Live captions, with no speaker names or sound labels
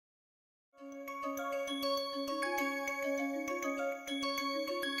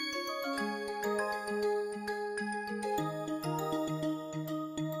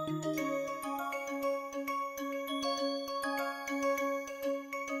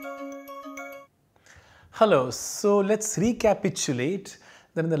Hello, so let's recapitulate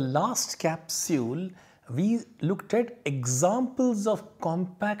that in the last capsule we looked at examples of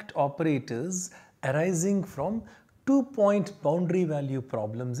compact operators arising from two-point boundary value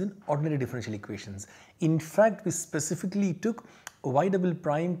problems in ordinary differential equations. In fact, we specifically took y double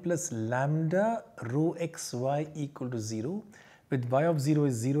prime plus lambda rho xy equal to 0 with y of 0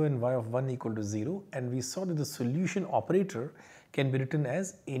 is 0 and y of 1 equal to 0, and we saw that the solution operator can be written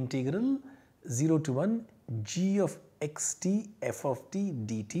as integral 0 to 1 g of xt f of t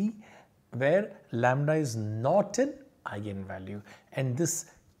dt, where lambda is not an eigenvalue, and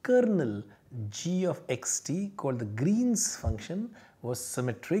this kernel g of xt called the Green's function was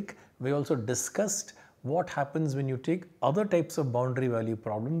symmetric. We also discussed what happens when you take other types of boundary value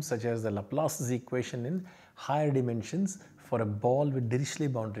problems such as the Laplace's equation in higher dimensions for a ball with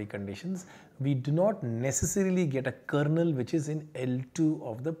Dirichlet boundary conditions. We do not necessarily get a kernel which is in L2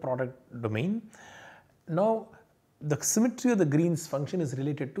 of the product domain. Now, the symmetry of the Green's function is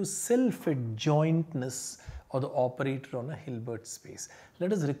related to self-adjointness of the operator on a Hilbert space.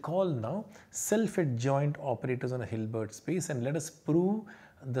 Let us recall now self-adjoint operators on a Hilbert space, and let us prove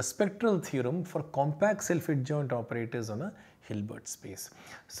the spectral theorem for compact self-adjoint operators on a Hilbert space.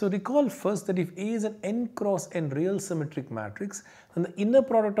 So recall first that if A is an n cross n real symmetric matrix, then the inner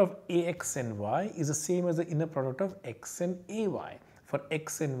product of Ax and y is the same as the inner product of x and ay for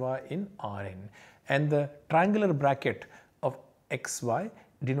x and y in Rn, and the triangular bracket of xy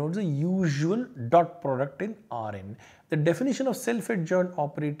denotes the usual dot product in Rn. The definition of self-adjoint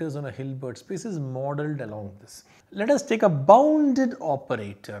operators on a Hilbert space is modeled along this. Let us take a bounded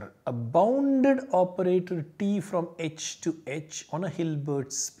operator. A bounded operator T from H to H on a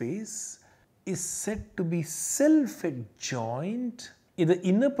Hilbert space is said to be self-adjoint if the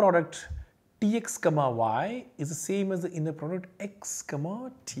inner product Tx comma y is the same as the inner product x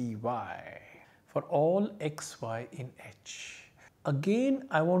comma ty for all xy in H. Again,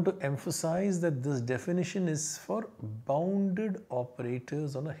 I want to emphasize that this definition is for bounded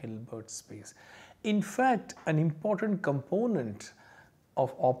operators on a Hilbert space. In fact, an important component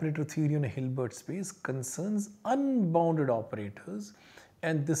of operator theory on a Hilbert space concerns unbounded operators,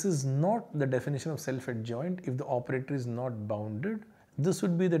 and this is not the definition of self-adjoint if the operator is not bounded. This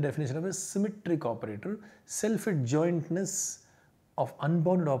would be the definition of a symmetric operator. Self-adjointness of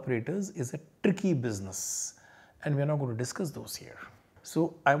unbounded operators is a tricky business, and we are not going to discuss those here.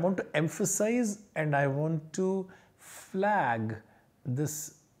 So I want to emphasize and I want to flag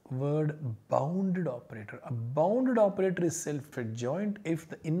this word bounded operator. A bounded operator is self-adjoint if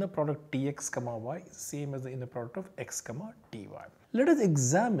the inner product Tx comma y is same as the inner product of x comma ty. Let us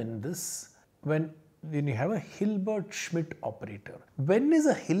examine this when you have a Hilbert-Schmidt operator. When is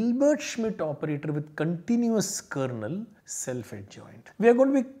a Hilbert-Schmidt operator with continuous kernel self-adjoint? We are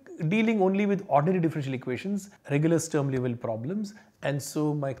going to be dealing only with ordinary differential equations, regular sturm Liouville problems, and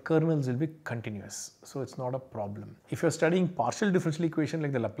so my kernels will be continuous, so it's not a problem. If you're studying partial differential equation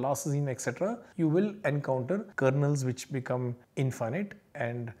like the Laplacian, etc., you will encounter kernels which become infinite,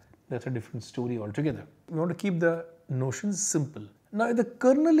 and that's a different story altogether. We want to keep the notions simple. Now, if the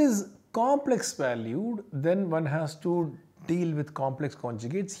kernel is complex valued, then one has to deal with complex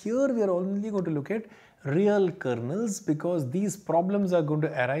conjugates. Here we are only going to look at real kernels because these problems are going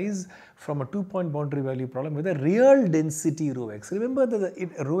to arise from a two-point boundary value problem with a real density rho x. Remember that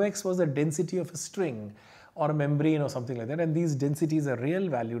rho x was the density of a string or a membrane or something like that, and these densities are real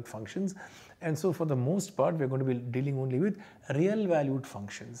valued functions, and so for the most part we are going to be dealing only with real valued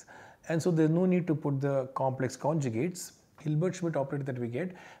functions, and so there is no need to put the complex conjugates. Hilbert-Schmidt operator that we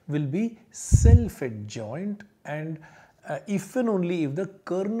get will be self-adjoint, and if and only if the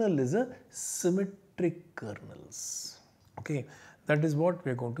kernel is a symmetric kernels. Okay, that is what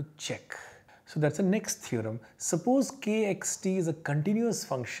we are going to check. So that's the next theorem. Suppose kxt is a continuous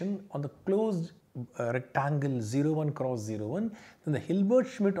function on the closed rectangle 01 cross 01, then the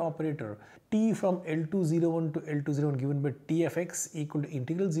Hilbert-Schmidt operator T from L201 to L201 given by Tfx equal to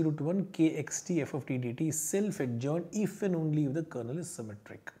integral 0 to 1 kxt f of t dt is self-adjoint if and only if the kernel is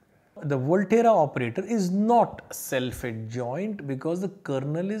symmetric. The Volterra operator is not self-adjoint because the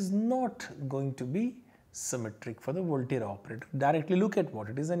kernel is not going to be symmetric for the Volterra operator. Directly look at what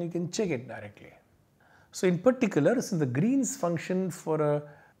it is and you can check it directly. So in particular, since the Green's function for a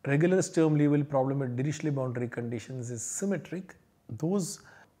regular sturm Liouville problem with Dirichlet boundary conditions is symmetric, those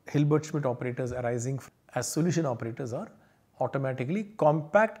Hilbert-Schmidt operators arising as solution operators are automatically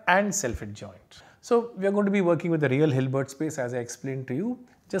compact and self-adjoint. So we are going to be working with the real Hilbert space as I explained to you.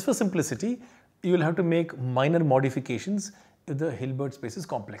 Just for simplicity, you will have to make minor modifications if the Hilbert space is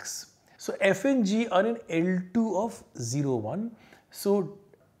complex. So f and g are in L2 of 0, 1. So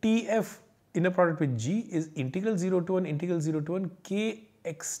Tf inner product with G is integral 0 to 1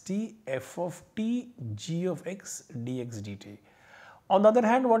 kxt f of t g of x dx dt. On the other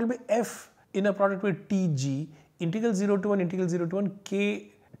hand, what will be f inner product with tg, integral 0 to 1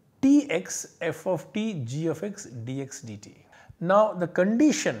 k tx f of t g of x dx dt. Now the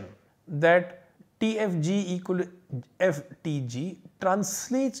condition that tfg equal to ftg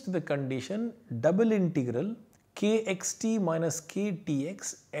translates to the condition double integral kxt minus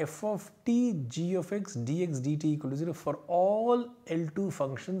ktx f of t g of x dx dt equal to 0 for all L2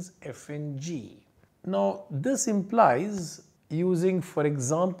 functions f and g. Now this implies, using for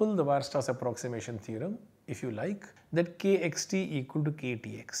example the Weierstrass approximation theorem, if you like, that kxt equal to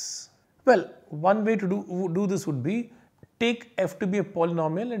ktx. Well, one way to do this would be take f to be a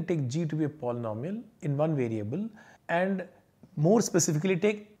polynomial and take g to be a polynomial in one variable, and more specifically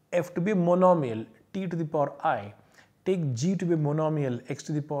take f to be a monomial t to the power I, take g to be a monomial x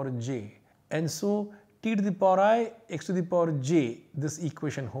to the power j, and so t to the power I x to the power j, this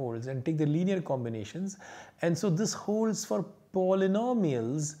equation holds, and take the linear combinations, and so this holds for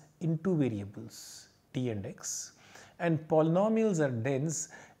polynomials in two variables t and x, and polynomials are dense,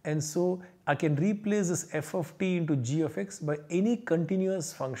 and so I can replace this f of t into g of x by any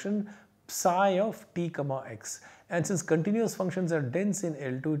continuous function psi of t comma x, and since continuous functions are dense in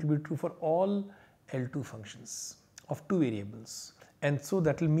L2, it will be true for all L2 functions of two variables, and so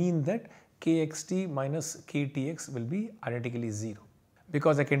that will mean that kxt minus ktx will be identically 0,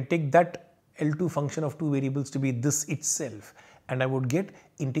 because I can take that L2 function of two variables to be this itself, and I would get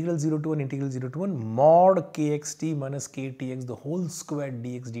integral 0 to 1 mod kxt minus ktx the whole square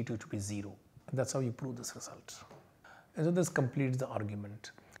dx dt to be 0. And that's how you prove this result. And so this completes the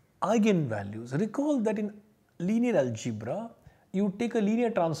argument. Eigenvalues. Recall that in linear algebra, you take a linear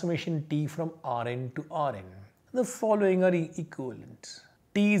transformation T from Rn to Rn. The following are equivalent.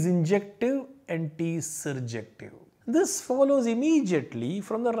 T is injective and T is surjective. This follows immediately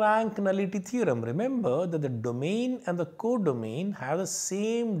from the rank nullity theorem. Remember that the domain and the codomain have the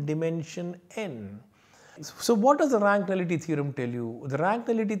same dimension n. So what does the rank nullity theorem tell you? The rank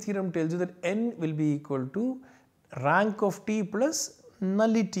nullity theorem tells you that n will be equal to rank of T plus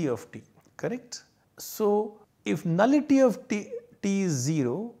nullity of T, correct? So if nullity of T is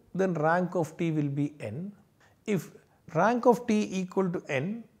 0, then rank of T will be n. If rank of T equal to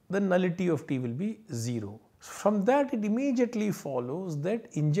n, then nullity of T will be 0. From that, it immediately follows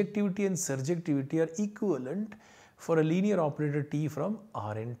that injectivity and surjectivity are equivalent for a linear operator T from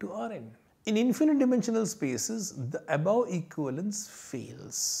Rn to Rn. In infinite dimensional spaces, the above equivalence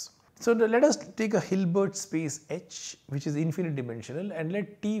fails. So let us take a Hilbert space H, which is infinite dimensional, and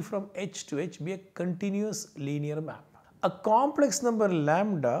let T from H to H be a continuous linear map. A complex number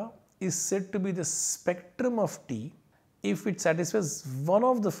lambda is said to be the spectrum of T if it satisfies one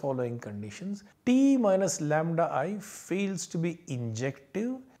of the following conditions. T minus lambda I fails to be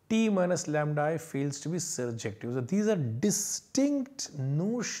injective, T minus lambda I fails to be surjective. So these are distinct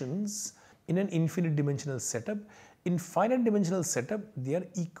notions in an infinite dimensional setup. In finite dimensional setup, they are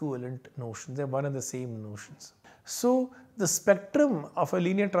equivalent notions, they are one and the same notions. So the spectrum of a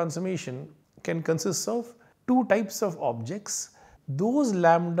linear transformation can consist of two types of objects. Those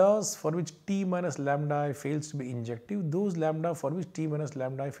lambdas for which T minus lambda I fails to be injective, those lambda for which T minus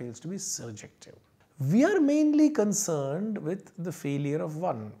lambda I fails to be surjective. We are mainly concerned with the failure of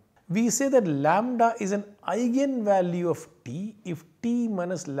one. We say that lambda is an eigenvalue of T if T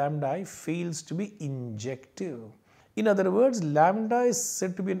minus lambda I fails to be injective. In other words, lambda is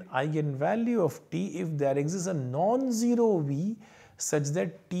said to be an eigenvalue of T if there exists a non-zero V such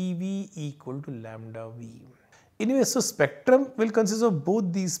that TV equal to lambda V. Anyway, so spectrum will consist of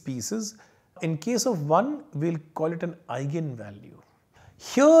both these pieces. In case of one, we'll call it an eigenvalue.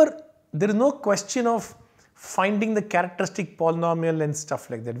 Here, there is no question of finding the characteristic polynomial and stuff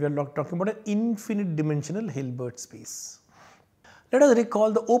like that. We are talking about an infinite dimensional Hilbert space. Let us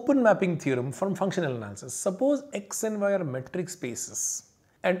recall the open mapping theorem from functional analysis. Suppose x and y are metric spaces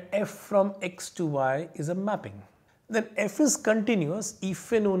and f from x to y is a mapping. Then f is continuous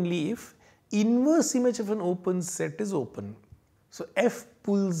if and only if inverse image of an open set is open. So f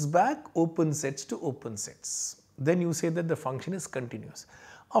pulls back open sets to open sets. Then you say that the function is continuous.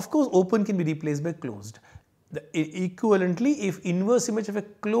 Of course, open can be replaced by closed. Equivalently, if inverse image of a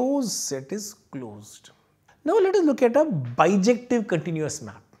closed set is closed. Now let us look at a bijective continuous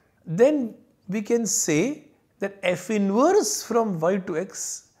map. Then we can say that f inverse from y to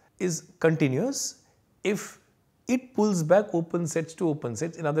x is continuous if it pulls back open sets to open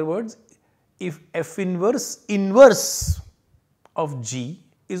sets. In other words, if f inverse of g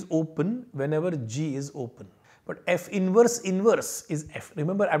is open whenever g is open. but F inverse inverse is F.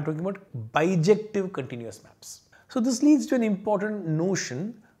 Remember, I'm talking about bijective continuous maps. So this leads to an important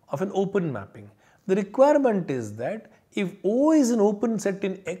notion of an open mapping. The requirement is that if O is an open set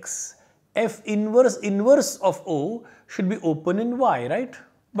in X, F inverse inverse of O should be open in Y, right?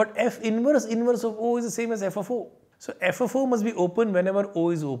 But F inverse inverse of O is the same as F of O. So F of O must be open whenever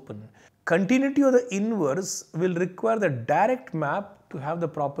O is open. Continuity of the inverse will require the direct map to have the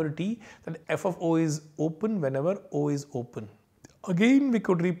property that F of O is open whenever O is open. Again, we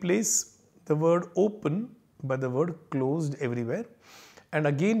could replace the word open by the word closed everywhere, and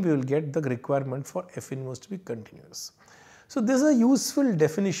again we will get the requirement for F inverse to be continuous. So this is a useful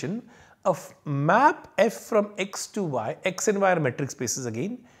definition of map F from X to Y. X and Y are metric spaces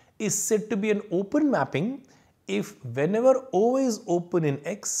again, is said to be an open mapping if whenever O is open in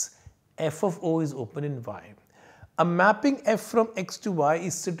X, F of O is open in Y. A mapping F from X to Y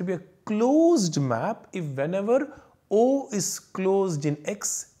is said to be a closed map if whenever O is closed in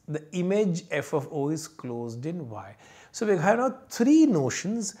X, the image F of O is closed in Y. So we have now three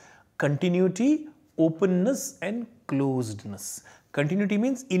notions: continuity, openness and closedness. Continuity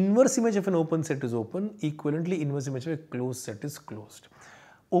means inverse image of an open set is open, equivalently inverse image of a closed set is closed.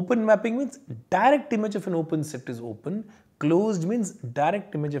 Open mapping means direct image of an open set is open, closed means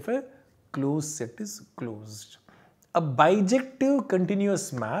direct image of a closed set is closed. A bijective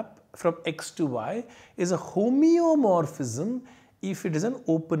continuous map from X to Y is a homeomorphism if it is an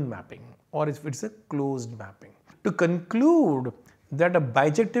open mapping or if it is a closed mapping. To conclude that a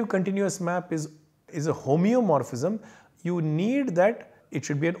bijective continuous map is a homeomorphism, you need that it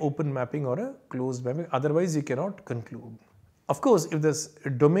should be an open mapping or a closed mapping, otherwise you cannot conclude. Of course, if this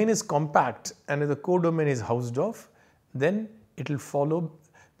domain is compact and if the codomain is Hausdorff, then it will follow,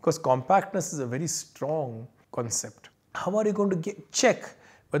 because compactness is a very strong concept. How are you going to check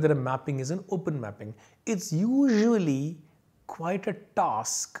whether a mapping is an open mapping? It's usually quite a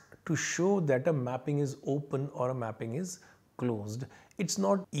task to show that a mapping is open or a mapping is closed. It's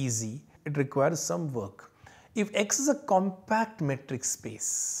not easy. It requires some work. If X is a compact metric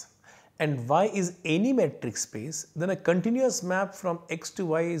space and Y is any metric space, then a continuous map from X to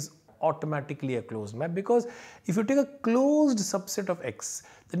Y is automatically a closed map, because if you take a closed subset of X,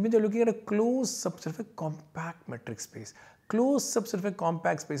 that means you're looking at a closed subset of a compact metric space. Closed subset of a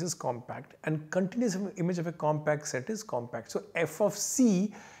compact space is compact and continuous image of a compact set is compact. So F of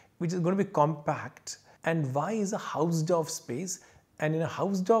C, which is going to be compact, and Y is a Hausdorff space, and in a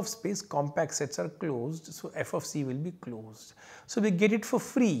Hausdorff space compact sets are closed, so F of C will be closed. So we get it for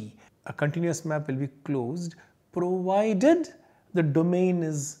free. A continuous map will be closed provided the domain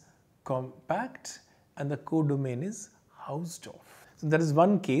is compact and the codomain is Hausdorff. So that is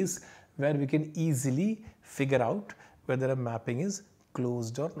one case where we can easily figure out whether a mapping is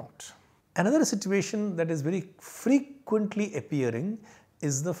closed or not. Another situation that is very frequently appearing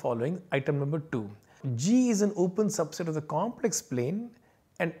is the following, item number 2. G is an open subset of the complex plane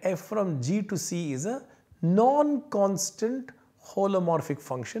and F from G to C is a non-constant holomorphic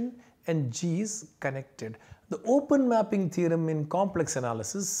function and G is connected. The open mapping theorem in complex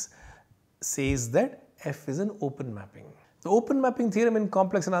analysis says that F is an open mapping. The open mapping theorem in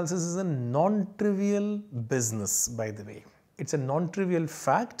complex analysis is a non-trivial business, by the way. It's a non-trivial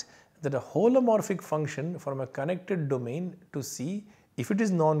fact that a holomorphic function from a connected domain to C, if it is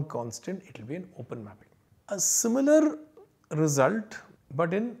non-constant, it will be an open mapping. A similar result,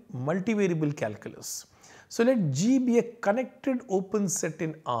 but in multivariable calculus. So let G be a connected open set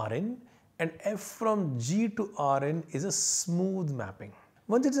in Rn and F from G to Rn is a smooth mapping.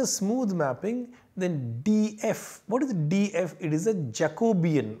 Once it is a smooth mapping, then dF, what is dF? It is a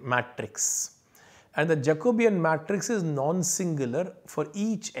Jacobian matrix. And the Jacobian matrix is non-singular for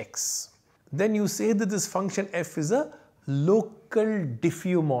each x. Then you say that this function f is a local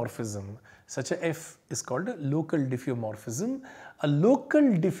diffeomorphism. Such a f is called a local diffeomorphism. A local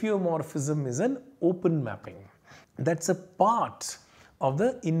diffeomorphism is an open mapping. That's a part of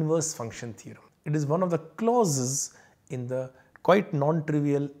the inverse function theorem. It is one of the clauses in the quite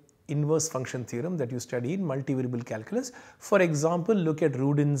non-trivial inverse function theorem that you study in multivariable calculus. For example, look at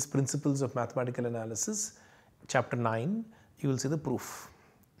Rudin's Principles of Mathematical Analysis, chapter 9, you will see the proof.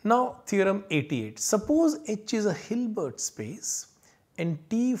 Now, theorem 88. Suppose H is a Hilbert space and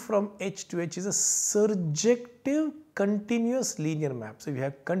T from H to H is a surjective continuous linear map. So, we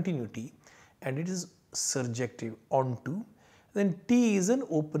have continuity and it is surjective onto, then T is an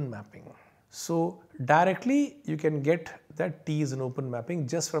open mapping. So, directly you can get that T is an open mapping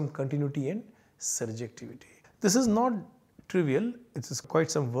just from continuity and surjectivity. This is not trivial, it is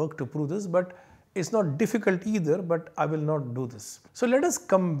quite some work to prove this, but It's not difficult either, but I will not do this. So let us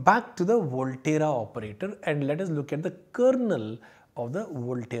come back to the Volterra operator and let us look at the kernel of the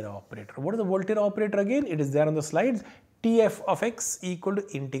Volterra operator. What is the Volterra operator again? It is there on the slides. Tf of x equal to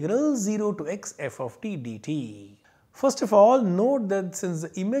integral 0 to x f of t dt. First of all, note that since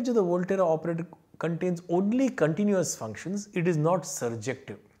the image of the Volterra operator contains only continuous functions, it is not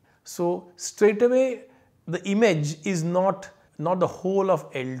surjective. So straight away the image is not the whole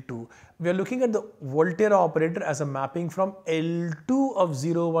of L2. We are looking at the Volterra operator as a mapping from L2 of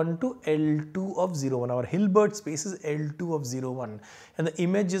 01 to L2 of 01. Our Hilbert space is L2 of 01 and the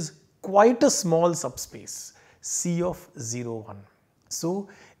image is quite a small subspace, C of 01. So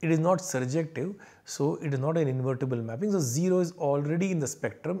it is not surjective, so it is not an invertible mapping. So 0 is already in the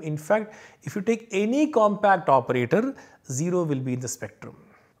spectrum. In fact, if you take any compact operator, 0 will be in the spectrum.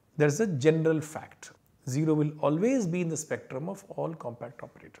 That is a general fact. 0 will always be in the spectrum of all compact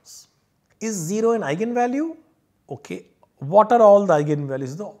operators. Is 0 an eigenvalue? Okay, what are all the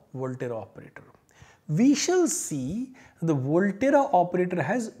eigenvalues of the Volterra operator? We shall see the Volterra operator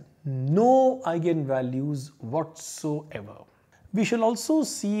has no eigenvalues whatsoever. We shall also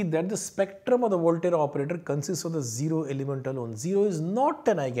see that the spectrum of the Volterra operator consists of the 0 element alone. 0 is not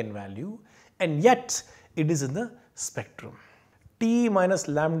an eigenvalue and yet it is in the spectrum. T minus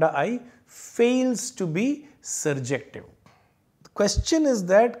lambda I fails to be surjective. The question is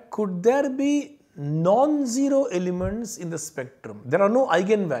that could there be non-zero elements in the spectrum? There are no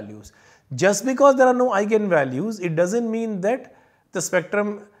eigenvalues. Just because there are no eigenvalues, it doesn't mean that the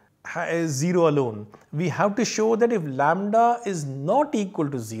spectrum is 0 alone. We have to show that if lambda is not equal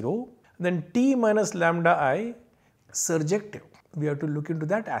to 0, then T minus lambda I surjective. We have to look into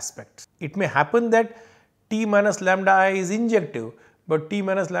that aspect. It may happen that T minus lambda I is injective, but T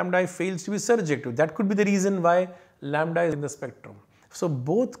minus lambda I fails to be surjective. That could be the reason why lambda is in the spectrum. So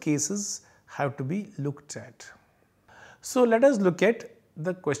both cases have to be looked at. So let us look at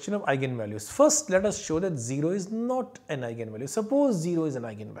the question of eigenvalues. First, let us show that 0 is not an eigenvalue. Suppose 0 is an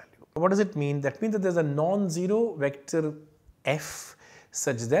eigenvalue. What does it mean? That means that there is a non-zero vector f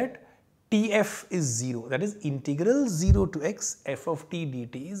such that Tf is 0. That is integral 0 to x f of t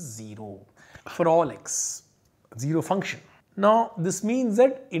dt is 0 for all x, 0 function. Now this means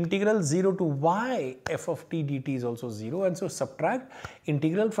that integral 0 to y f of t dt is also 0 and so subtract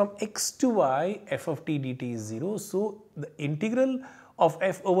integral from x to y f of t dt is 0. So the integral of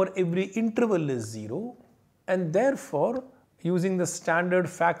f over every interval is 0 and therefore using the standard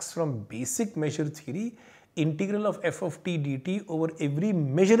facts from basic measure theory, integral of f of t dt over every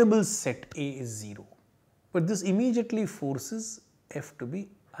measurable set A is 0. But this immediately forces f to be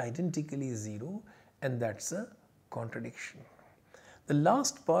identically 0 and that's a contradiction. The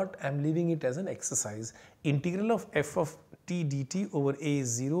last part I am leaving it as an exercise. Integral of f of t dt over A is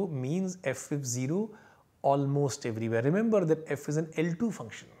 0 means f is 0 almost everywhere. Remember that f is an L2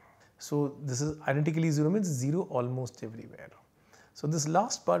 function. So this is identically 0 means 0 almost everywhere. So this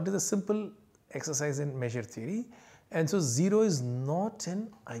last part is a simple exercise in measure theory and so 0 is not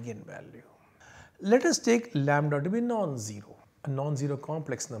an eigenvalue. Let us take lambda to be non-zero, a non-zero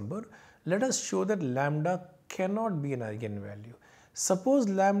complex number. Let us show that lambda cannot be an eigenvalue. Suppose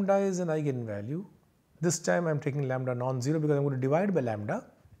lambda is an eigenvalue. This time I am taking lambda non-zero because I am going to divide by lambda.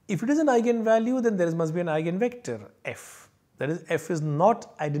 If it is an eigenvalue, then there must be an eigenvector f. That is, f is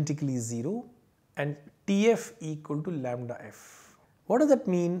not identically 0 and Tf equal to lambda f. What does that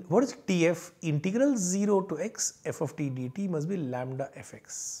mean? What is Tf? Integral 0 to x f of t dt must be lambda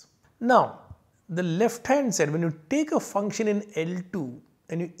fx. Now, the left hand side, when you take a function in L2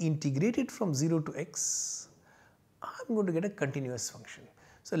 and you integrate it from 0 to x, I am going to get a continuous function.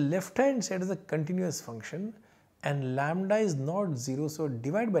 So left hand side is a continuous function and lambda is not 0, so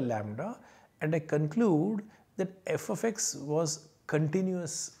divide by lambda and I conclude that f of x was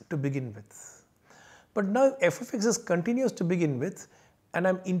continuous to begin with. But now f of x is continuous to begin with and I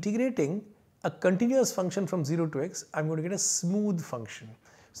am integrating a continuous function from 0 to x, I am going to get a smooth function.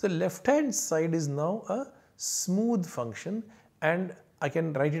 So the left hand side is now a smooth function and I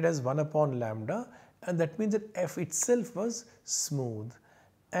can write it as 1 upon lambda and that means that f itself was smooth.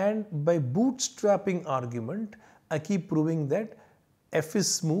 And by bootstrapping argument, I keep proving that f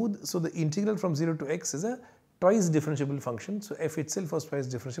is smooth, so the integral from 0 to x is a twice differentiable function, so f itself was twice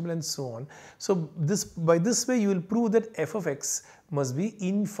differentiable and so on. So by this way you will prove that f of x must be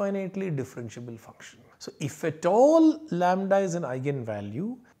infinitely differentiable function. So if at all lambda is an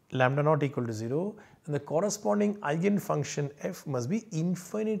eigenvalue, lambda not equal to 0, then the corresponding eigenfunction f must be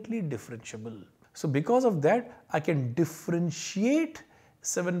infinitely differentiable. So because of that, I can differentiate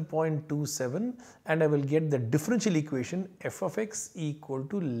 7.27, and I will get the differential equation f of x equal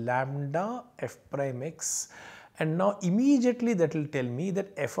to lambda f prime x, and now immediately that will tell me that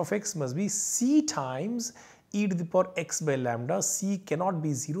f of x must be c times e to the power x by lambda. C cannot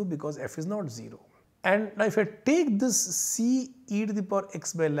be 0 because f is not 0. And now if I take this c e to the power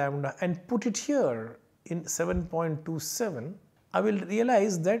x by lambda and put it here in 7.27, I will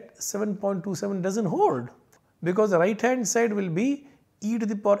realize that 7.27 doesn't hold, because the right hand side will be e to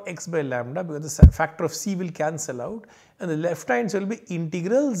the power x by lambda, because the factor of c will cancel out, and the left hand side will be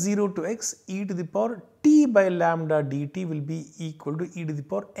integral 0 to x e to the power t by lambda dt will be equal to e to the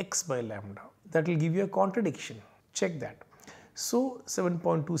power x by lambda. That will give you a contradiction. Check that. So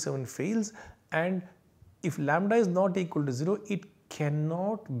 7.27 fails, and if lambda is not equal to 0, it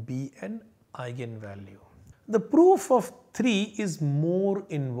cannot be an eigenvalue. The proof of 3 is more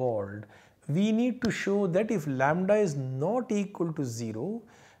involved. We need to show that if lambda is not equal to 0,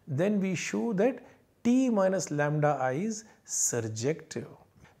 then we show that t minus lambda I is surjective.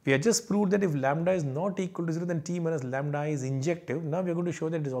 We have just proved that if lambda is not equal to 0, then t minus lambda I is injective. Now we are going to show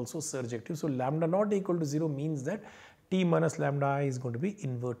that it is also surjective. So lambda not equal to 0 means that t minus lambda I is going to be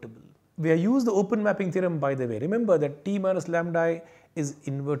invertible. We have used the open mapping theorem, by the way. Remember that t minus lambda I is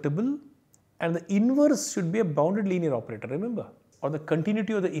invertible, and the inverse should be a bounded linear operator, remember, or the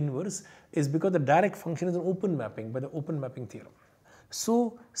continuity of the inverse is because the direct function is an open mapping by the open mapping theorem.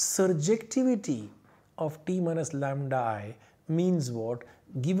 So surjectivity of t minus lambda I means what?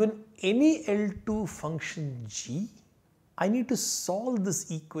 Given any L2 function g, I need to solve this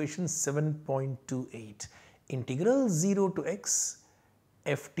equation 7.28, integral 0 to x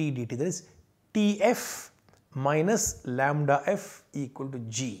ft dt, that is tf minus lambda f equal to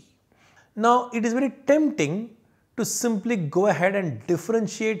g. Now it is very tempting to simply go ahead and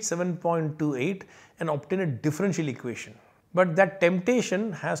differentiate 7.28 and obtain a differential equation, but that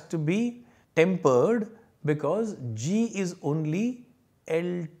temptation has to be tempered because g is only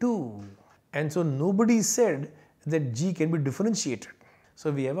L2, and so nobody said that g can be differentiated.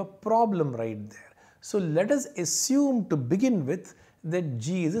 So we have a problem right there. So let us assume to begin with that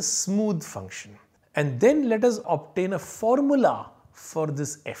g is a smooth function, and then let us obtain a formula for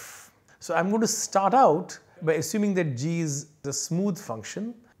this f. So I am going to start out by assuming that g is a smooth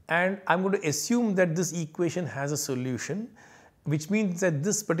function, and I am going to assume that this equation has a solution, which means that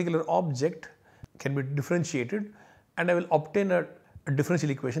this particular object can be differentiated, and I will obtain a differential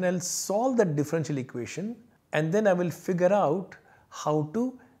equation. I will solve that differential equation, and then I will figure out how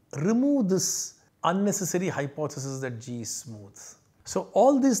to remove this unnecessary hypothesis that g is smooth. So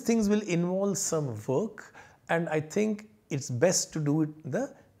all these things will involve some work, and I think it's best to do it in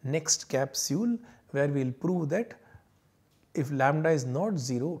the next capsule, where we will prove that if lambda is not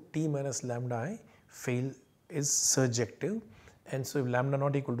 0, t minus lambda I is surjective, and so if lambda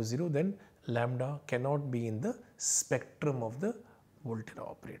not equal to 0, then lambda cannot be in the spectrum of the Volterra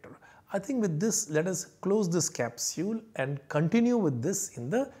operator. I think with this, let us close this capsule and continue with this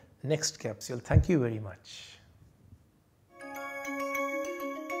in the next capsule. Thank you very much.